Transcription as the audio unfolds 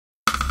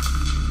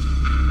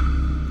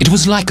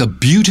was like a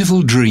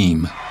beautiful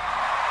dream.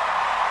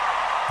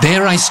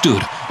 There I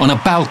stood on a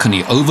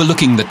balcony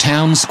overlooking the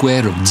town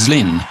square of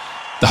Zlin,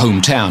 the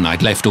hometown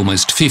I'd left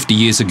almost 50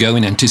 years ago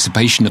in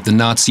anticipation of the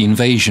Nazi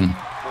invasion.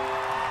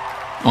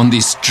 On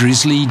this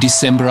drizzly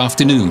December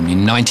afternoon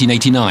in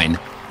 1989,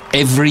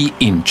 every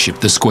inch of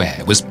the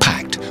square was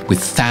packed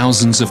with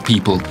thousands of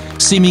people,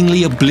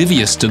 seemingly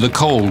oblivious to the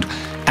cold,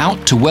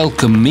 out to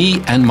welcome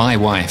me and my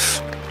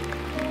wife.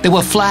 There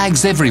were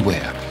flags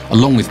everywhere,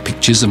 along with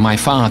pictures of my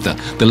father,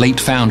 the late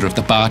founder of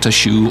the Bata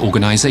shoe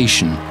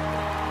organization.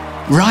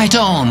 "Right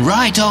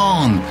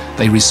on,"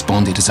 they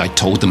responded as I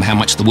told them how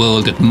much the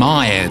world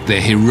admired their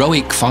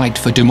heroic fight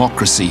for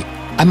democracy.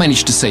 I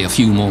managed to say a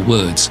few more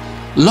words.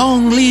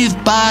 "Long live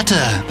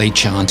Bata," they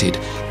chanted.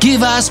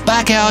 "Give us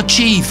back our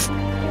chief."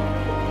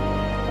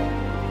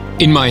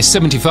 In my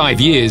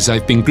 75 years,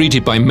 I've been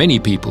greeted by many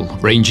people,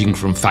 ranging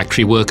from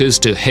factory workers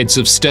to heads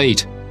of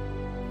state.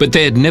 But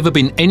there had never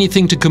been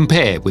anything to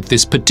compare with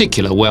this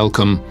particular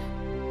welcome.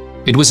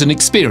 It was an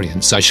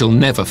experience I shall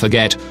never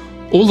forget,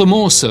 all the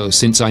more so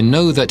since I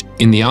know that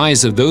in the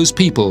eyes of those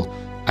people,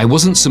 I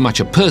wasn't so much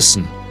a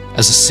person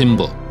as a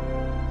symbol.